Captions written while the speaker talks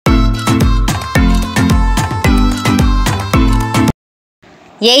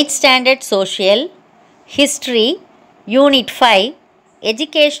8th Standard Social, History, Unit 5,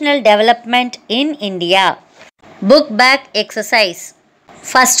 Educational Development in India. Book back exercise.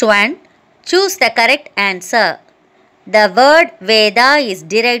 First one, choose the correct answer. The word Veda is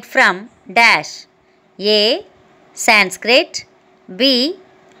derived from dash. A. Sanskrit, B.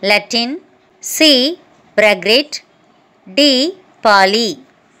 Latin, C. Prakrit, D. Pali.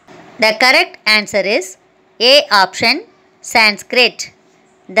 The correct answer is A option, Sanskrit.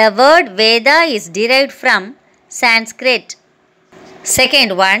 The word Veda is derived from Sanskrit.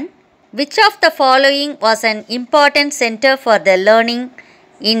 Second one, which of the following was an important center for the learning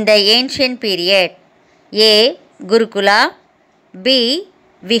in the ancient period? A. Gurukula, B.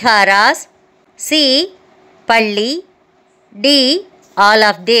 Viharas, C. Palli, D. All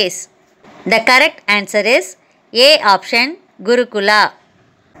of these. The correct answer is A option, Gurukula.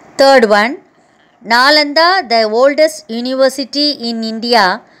 Third one, Nalanda, the oldest university in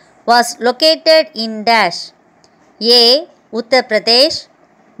India, was located in dash. A. Uttar Pradesh,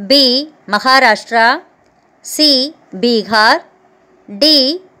 B. Maharashtra, C. Bihar,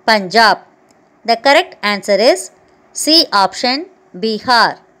 D. Punjab. The correct answer is C option,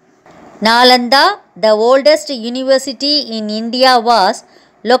 Bihar. Nalanda, the oldest university in India, was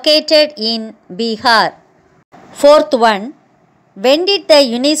located in Bihar. Fourth one, when did the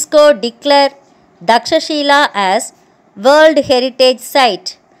UNESCO declare Takshashila as World Heritage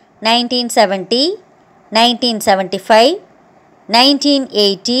Site? 1970, 1975,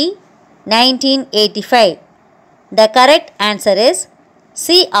 1980, 1985. The correct answer is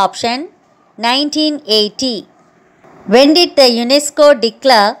C option, 1980. When did the UNESCO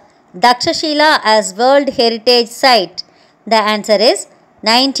declare Takshashila as World Heritage Site? The answer is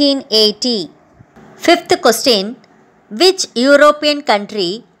 1980. Fifth question, which European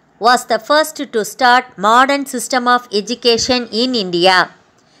country was the first to start modern system of education in India?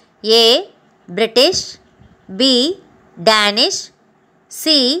 A. British, B. Danish,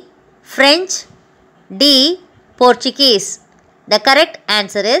 C. French, D. Portuguese. The correct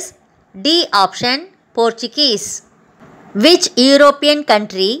answer is D option, Portuguese. Which European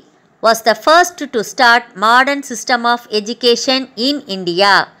country was the first to start modern system of education in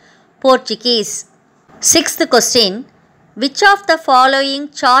India? Portuguese. Sixth question, which of the following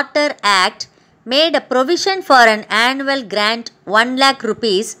Charter Act made a provision for an annual grant 1 lakh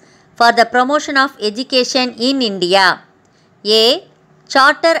rupees for the promotion of education in India? A.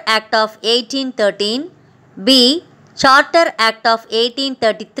 Charter Act of 1813, B. Charter Act of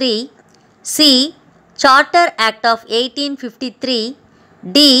 1833, C. Charter Act of 1853,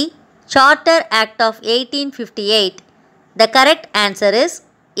 D. Charter Act of 1858. The correct answer is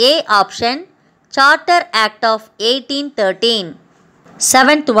A option, Charter Act of 1813.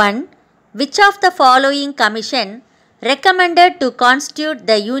 Seventh one, which of the following commission recommended to constitute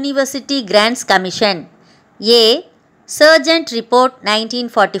the University Grants Commission? A. Sargent Report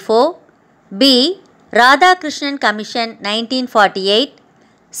 1944, B. Radhakrishnan Commission 1948,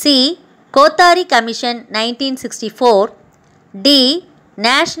 C. Kothari Commission 1964, D.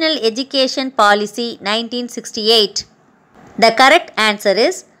 National Education Policy 1968. The correct answer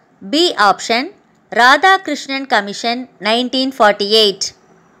is B option, Radhakrishnan Commission 1948.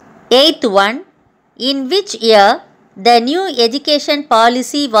 Eighth one, in which year the new education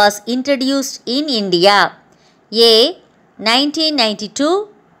policy was introduced in India? A. 1992,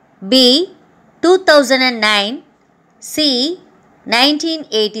 B. 2009, C.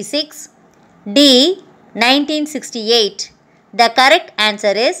 1986, D. 1968. The correct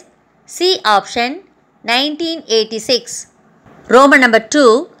answer is C option, 1986. Roman number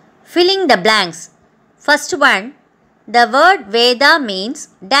 2, filling the blanks. First one, the word Veda means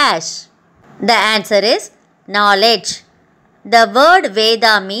dash. The answer is knowledge. The word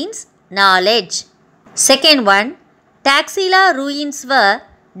Veda means knowledge. Second one, Taxila ruins were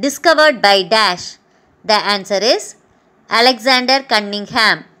discovered by dash. The answer is Alexander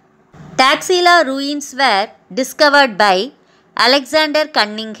Cunningham. Taxila ruins were discovered by Alexander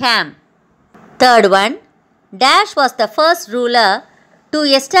Cunningham. Third one, dash was the first ruler to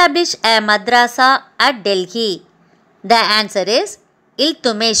establish a madrasa at Delhi. The answer is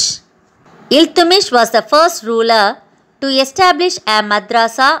Iltutmish. Iltutmish was the first ruler to establish a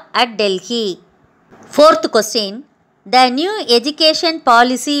madrasa at Delhi. Fourth question, the new education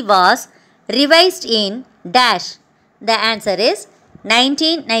policy was revised in dash. The answer is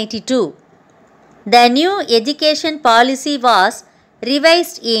 1992. The new education policy was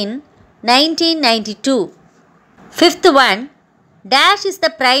revised in 1992. Fifth one, dash is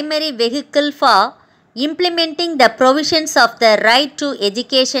the primary vehicle for implementing the provisions of the Right to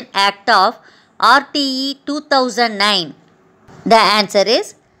Education Act of RTE 2009. The answer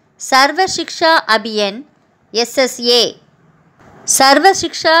is Sarva Shiksha Abhiyan SSA. Sarva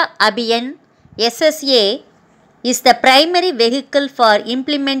Shiksha Abhiyan SSA is the primary vehicle for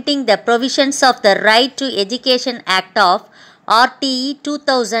implementing the provisions of the Right to Education Act of RTE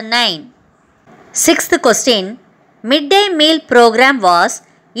 2009. Sixth question. Midday meal program was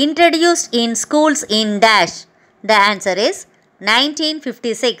introduced in schools in dash. The answer is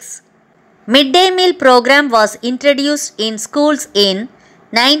 1956. Midday meal program was introduced in schools in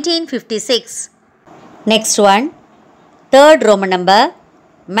 1956. Next one. Third Roman number.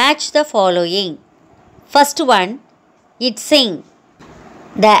 Match the following. First one. It sing.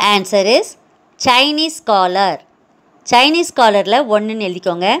 The answer is Chinese scholar. Chinese scholar la one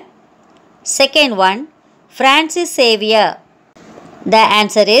எழுதிக்கோங்க. Second one. Francis Xavier. The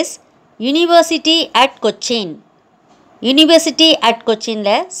answer is University at Cochin. University at Cochin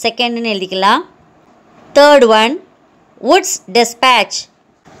la second னு எழுதிக்கலாம். Third one. Wood's Dispatch.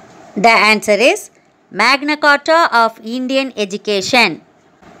 The answer is Magna Carta of Indian Education.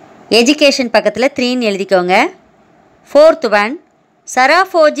 Education பக்கத்தில் 3 னு எழுதிக்கோங்க. Fourth one.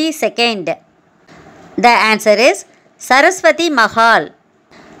 Sarafoji second. The answer is Saraswati Mahal.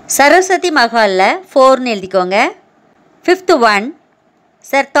 Saraswati Mahal la 4 னு எழுதிக்கோங்க. Fifth one.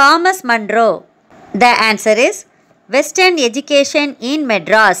 Sir Thomas Munro. The answer is Western Education in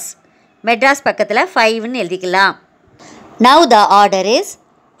Madras. Madras பக்கத்தில் 5 னு எழுதிக்கலாம். Now the order is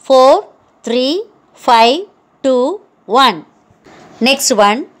 4, 3, 5, 2, 1. Next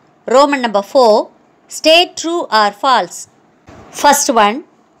one. Roman number 4. State true or false. First one.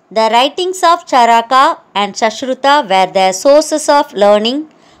 The writings of Charaka and Shashruta were the sources of learning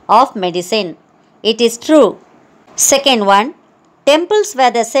of medicine. It is true. Second one. Temples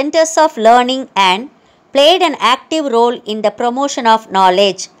were the centers of learning and played an active role in the promotion of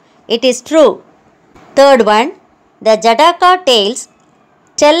knowledge. It is true. Third one. The Jataka tales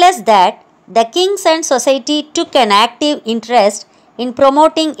tell us that the kings and society took an active interest in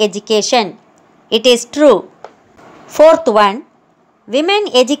promoting education. It is true. Fourth one. Women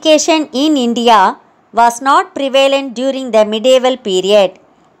education in India was not prevalent during the medieval period.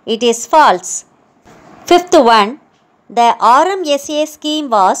 It is false. Fifth one. The RMSA scheme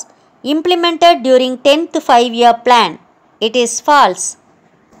was implemented during 10th 5-year plan. It is false.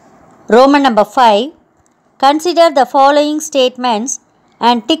 Roman number 5. Consider the following statements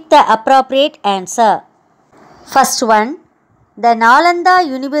and tick the appropriate answer. First one. The Nalanda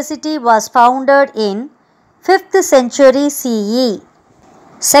University was founded in 5th century CE.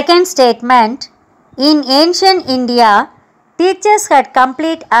 Second statement. In ancient India, teachers had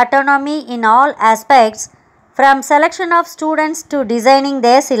complete autonomy in all aspects from selection of students to designing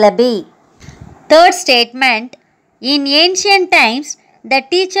their syllabi. Third statement. In ancient times, the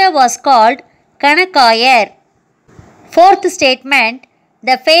teacher was called Kanakayar. Fourth statement.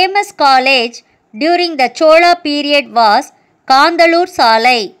 The famous college during the Chola period was Kandalur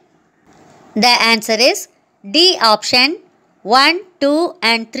Salai. The answer is D option. 1, 2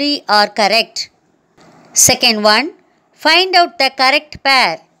 and 3 are correct. Second one. Find out the correct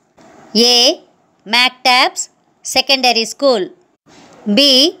pair. A. Mactabs Secondary School.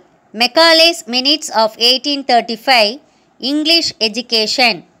 B. Macaulay's Minutes of 1835 English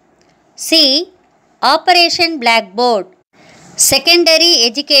Education. C. Operation Blackboard Secondary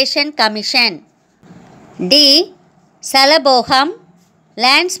Education Commission. D. Salaboham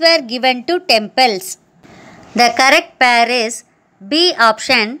Lands were given to temples. The correct pair is B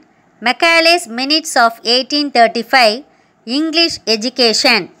option. Macaulay's Minutes of 1835 English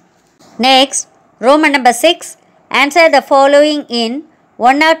Education. Next, Roman number 6. Answer the following in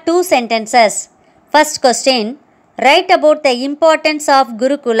 1 or 2 sentences. First question. Write about the importance of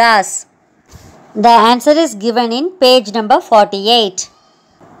Gurukulas. The answer is given in page number 48.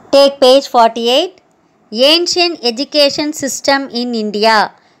 Take page 48. Ancient education system in India.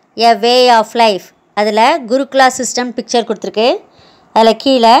 A way of life. அதில் gurukula system picture கொடுத்துருக்கு. அதில்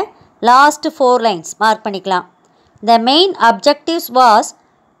கீழே last 4 lines mark பண்ணிக்கலாம். The main objectives was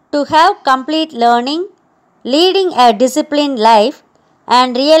to have complete learning, leading a disciplined life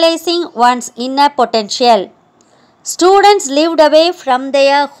and realizing one's inner potential. Students lived away from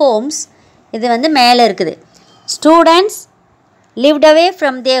their homes. இது வந்து மேலே இருக்குது. Students lived away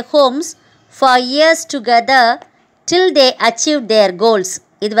from their homes for years together till they achieved their goals.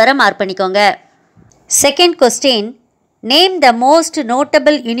 இது வரை mark பண்ணிக்கோங்க. Second question. Name the most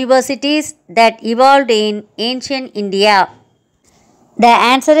notable universities that evolved in ancient India. The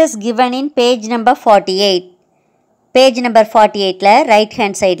answer is given in page number 48. Page number 48 ல right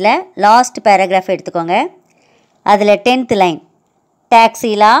hand side ல last paragraph எடுத்துக்கோங்க. அதில் 10th line.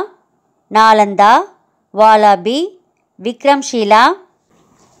 Taxila, Nalanda, Vallabhi, Vikramshila,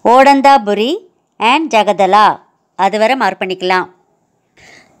 ஓடந்தாபுரி and ஜகதலா. அது வரை mark பண்ணிக்கலாம்.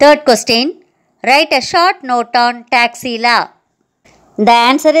 Third question, right a short note on Taxila. The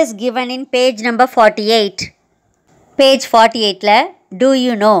answer is given in page number 48. Page 48ல do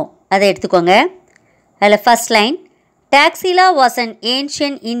you know அதை எடுத்துக்கோங்க. அதில் first line, Taxila was an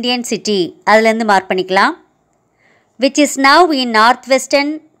ancient Indian city. அதுலேருந்து mark பண்ணிக்கலாம். Which is now in northwestern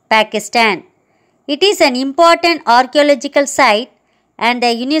Pakistan. It is an important archaeological site and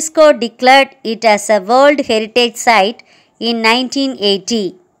the UNESCO declared it as a World Heritage Site in 1980.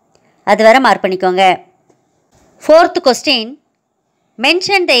 அது வரை mark பண்ணிக்கோங்க. Fourth question,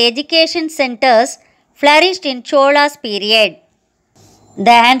 mention the education centers flourished in Chola's period.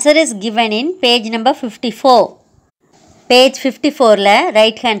 The answer is given in page number 54. Page 54ல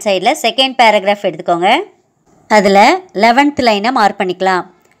right hand சைடில் second paragraph எடுத்துக்கோங்க. அதில் 11th லைனை mark பண்ணிக்கலாம்.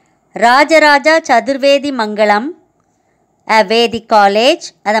 ராஜராஜா சதுர்வேதி மங்கலம் அ வேதிக் college,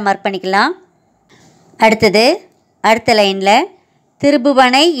 அதை mark பண்ணிக்கலாம். அடுத்த லைனில்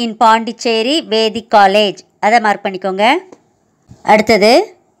திருபுவனை இன் பாண்டிச்சேரி வேதிக் காலேஜ், அதை மார்க் பண்ணிக்கோங்க.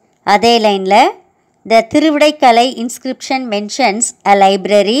 அதே லைனில் த திருவிடைக்கலை inscription mentions a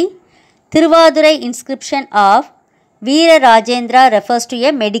library. திருவாதுரை inscription of வீரராஜேந்திரா refers to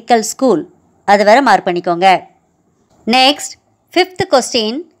a medical school, அது வரை மார்க் பண்ணிக்கோங்க. Next 5th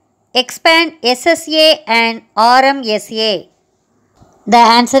question, expand SSA and RMSA. The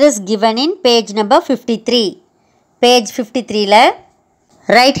answer is given in page number 53. Page 53ல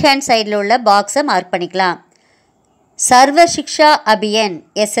right hand சைடில் உள்ள பாக்ஸை மார்க் பண்ணிக்கலாம். சர்வ சிக்ஷா அபியன்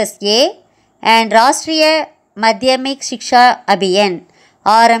SSA and Rashtriya Madhyamik Shiksha அபியன்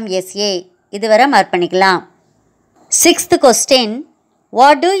RMSA, இது வரை மார்க் பண்ணிக்கலாம். 6th question,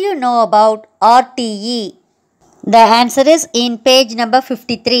 what do you know about RTE? The answer is in page number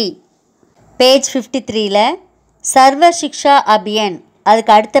 53. Page 53ல சர்வ சிக்ஷா அபியன்,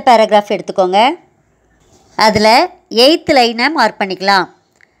 அதுக்கு அடுத்த பேராகிராஃப் எடுத்துக்கோங்க. அதில் 8th லைனை மார்க் பண்ணிக்கலாம்.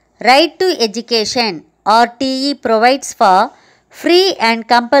 Right to education RTE provides for free and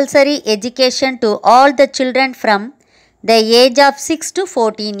compulsory education to all the children from the age of 6 to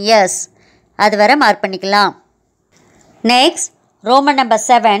 14 years. அது வரை mark பண்ணிக்கலாம். Next, Roman number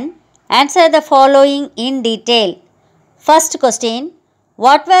 7. Answer the following in detail. First question,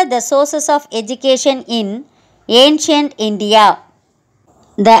 what were the sources of education in ancient India?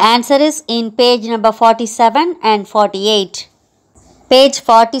 The answer is in page number 47 and 48. Page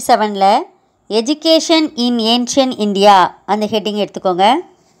 47ல Education in Ancient India அந்த heading எடுத்துக்கோங்க.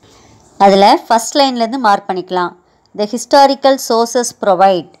 அதில் first லைன்லேருந்து mark பண்ணிக்கலாம். The historical sources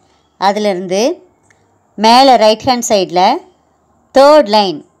provide, அதிலிருந்து மேலே right hand சைடில் third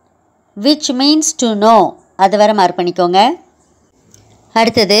line which means to know, அது வரை mark பண்ணிக்கோங்க.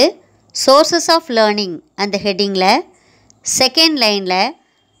 அடுத்தது sources of learning அந்த ஹெட்டிங்கில் செகண்ட் லைனில்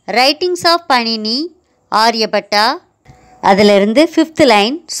ரைட்டிங்ஸ் ஆஃப் பனினி ஆரியபட்டா, அதிலிருந்து 5th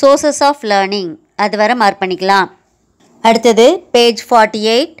line sources of learning, அது வரை மார்க் பண்ணிக்கலாம். அடுத்தது பேஜ்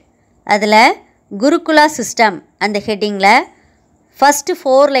 48, அதில் குருகுலா சிஸ்டம் அந்த ஹெட்டிங்கில் ஃபஸ்ட்டு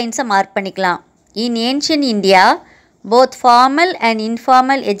 4 லைன்ஸை மார்க் பண்ணிக்கலாம். In ancient India, both formal and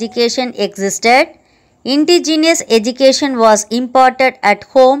informal education existed. Indigenous education was imparted at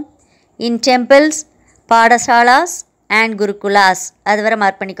home, in temples, பாடசாலாஸ் and குருகுலாஸ், அது வரை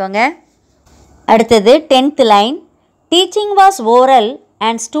மார்க் பண்ணிக்கோங்க. அடுத்தது 10th line, teaching was oral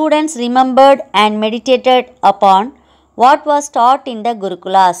and students remembered and meditated upon what was taught in the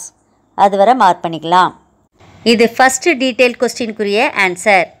குருகுலாஸ், அது வரை mark பண்ணிக்கலாம். இது first detail கொஸ்டினுக்குரிய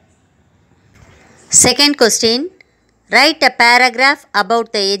answer. Second question, write a paragraph about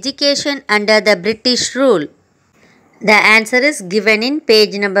the education under the British rule. The answer is given in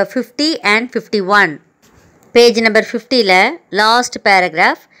page number 50 and 51. Page number 50ல last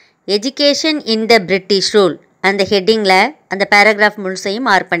paragraph, education in the British rule அந்த ஹெட்டிங்கில் அந்த paragraph முழுசையும்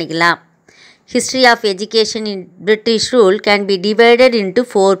mark பண்ணிக்கலாம். History of education in British rule can be divided into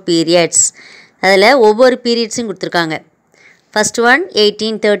 4 periods. அதில் ஒவ்வொரு பீரியட்ஸும் கொடுத்துருக்காங்க. First one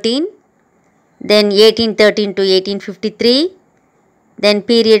 1813, then 1813 to 1853, then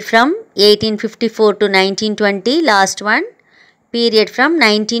period from 1854 to 1920, last one period from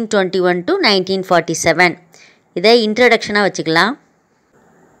 1921 to 1947. இதை இன்ட்ரடக்ஷனாக வச்சுக்கலாம்.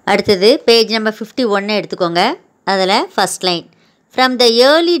 அடுத்தது page number 51 எடுத்துக்கோங்க. அதில் first line, from the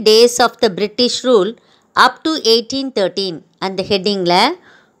early days of the British rule up to 1813 அந்த ஹெட்டிங்கில்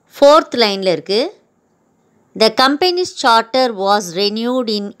 4th லைனில் இருக்குது. The companies charter was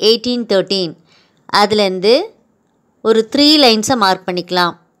renewed இன் 1813, அதுலேருந்து ஒரு 3 லைன்ஸை மார்க்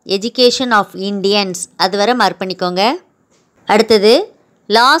பண்ணிக்கலாம். எஜுகேஷன் ஆஃப் இண்டியன்ஸ் அது வரை மார்க் பண்ணிக்கோங்க. அடுத்தது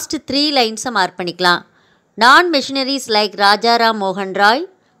லாஸ்ட் 3 லைன்ஸை மார்க் பண்ணிக்கலாம். non-missionaries like Rajaram Mohan Roy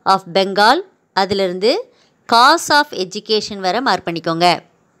of Bengal, அதிலிருந்து cause of education வர மார்க் பண்ணிக்கோங்க.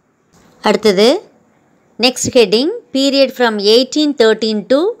 அடுத்தது next heading period from 1813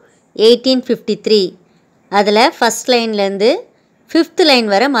 to 1853. அதில் ஃபஸ்ட் லைன்லேருந்து 5th லைன்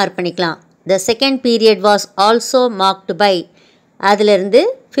வர மார்க் பண்ணிக்கலாம். The second period was also marked by, அதிலிருந்து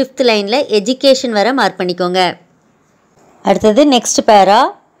 5th லைனில் எஜுகேஷன் வர மார்க் பண்ணிக்கோங்க. அடுத்தது நெக்ஸ்ட் பேரா,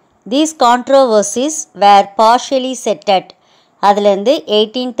 தீஸ் கான்ட்ரோவர்சிஸ் வேர் பார்ஷியலி செட்டட், அதிலேருந்து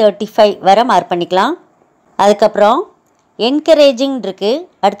 1835 வர மார்க் பண்ணிக்கலாம். அதுக்கப்புறம் என்கரேஜிங் இருக்குது,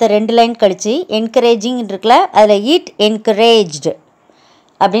 அடுத்த 2 லைன் கழித்து என்கரேஜிங் இருக்குல்ல, அதில் இட் என்கரேஜ்டு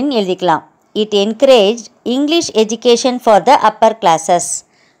அப்படின்னு எழுதிக்கலாம். It encourage English education for the Appar classes,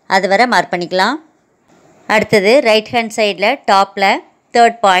 அது வர மார்க் பண்ணிக்கலாம். அடுத்தது ரைட் ஹேண்ட் சைடில் டாப்பில்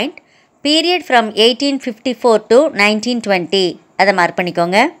 3rd point period from 1854 to 1920, அதை மார்க்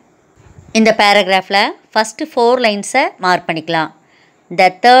பண்ணிக்கோங்க. இந்த பேராகிராஃபில் ஃபஸ்ட்டு 4 லைன்ஸை மார்க் பண்ணிக்கலாம். The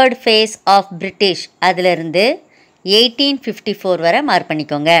third face of British, அதிலிருந்து 1854 வரை மார்க்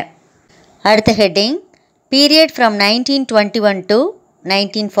பண்ணிக்கோங்க. அடுத்த ஹெட்டிங் பீரியட் ஃப்ரம் 1921 to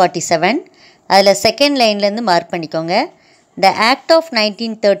 1947, அதில் செகண்ட் லைன்லேருந்து மார்க் பண்ணிக்கோங்க. த ஆக்ட் ஆஃப்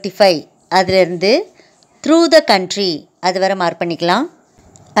 1935, அதிலிருந்து த்ரூ த கண்ட்ரி, அது வரை மார்க் பண்ணிக்கலாம்.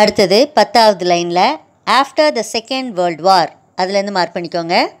 அடுத்தது 10வது லைனில் after the second world war, அதுலேருந்து மார்க்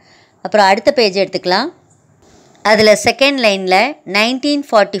பண்ணிக்கோங்க. அப்புறம் அடுத்த பேஜ் எடுத்துக்கலாம். அதில் செகண்ட் லைனில்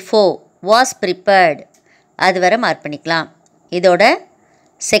 1944 வாஸ் ப்ரிப்பேர்டு, அது வரை மார்க் பண்ணிக்கலாம். இதோட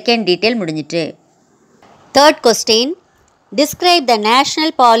செகண்ட் டீட்டெயில் முடிஞ்சிட்டு. 3rd question describe the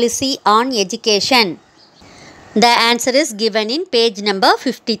national policy on education. The answer is given in page number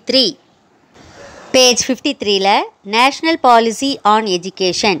 53. Page 53ல் national policy on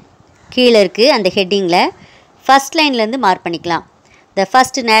education கீழே இருக்குது. அந்த ஹெட்டிங்கில் ஃபஸ்ட் லைன்லேருந்து மார்க் பண்ணிக்கலாம். The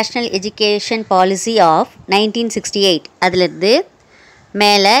first national education policy of 1968, அதிலிருந்து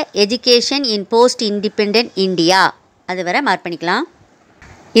மேலே education in post independent India, அது வரை mark பண்ணிக்கலாம்.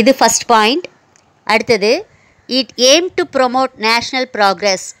 இது ஃபஸ்ட் பாயிண்ட். அடுத்தது it aim to promote national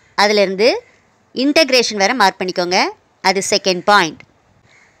progress, அதிலிருந்து இன்டகிரேஷன் வரை மார்க் பண்ணிக்கோங்க, அது செகண்ட் பாயிண்ட்.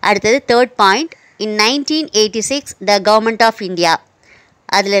 அடுத்தது 3rd point in 1986 the government of India,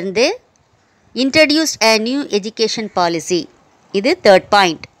 அதிலிருந்து introduced a new education policy, இது 3rd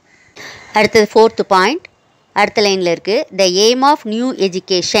பாயிண்ட். அடுத்தது 4th பாயிண்ட் அடுத்த லைனில் இருக்குது. The aim of new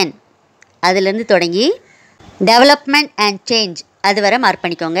education, அதிலேருந்து தொடங்கி டெவலப்மெண்ட் அண்ட் சேஞ்ச், அது வரை மார்க்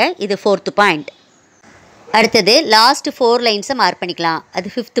பண்ணிக்கோங்க, இது 4th பாயிண்ட். அடுத்தது லாஸ்ட் 4 லைன்ஸை மார்க் பண்ணிக்கலாம், அது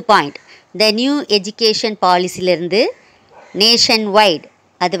 5th point. The new education பாலிசியிலேருந்து nation wide,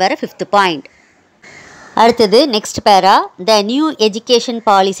 அது வரை 5th பாயிண்ட். அடுத்தது நெக்ஸ்ட் பேரா, the new education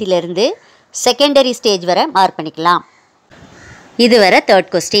பாலிசியிலேருந்து secondary stage வரை மார்க் பண்ணிக்கலாம். இது வரை 3rd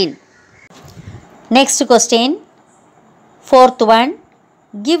question. Next question 4th one,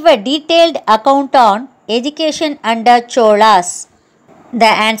 give a detailed account on education under Cholas.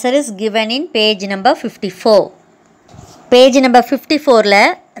 The answer is given in page number 54. Page number 54ல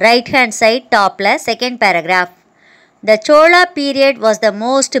right hand side topல second paragraph. The Chola period was the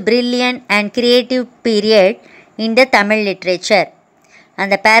most brilliant and creative period in the Tamil literature.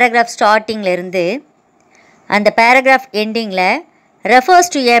 அந்த paragraph startingல இருந்து அந்த paragraph endingல refers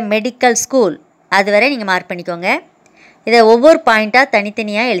to a medical school, அது வரை நீங்கள் mark பண்ணிக்கோங்க. இதை ஒவ்வொரு பாயிண்ட்டாக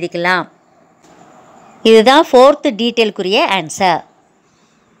தனித்தனியாக எழுதிக்கலாம். இதுதான் 4th டீட்டெயிலுக்குரிய ஆன்சர்.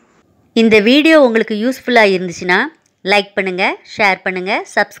 இந்த வீடியோ உங்களுக்கு யூஸ்ஃபுல்லாக இருந்துச்சுன்னா லைக் பண்ணுங்கள், ஷேர் பண்ணுங்கள்,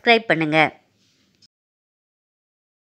 சப்ஸ்கிரைப் பண்ணுங்கள்.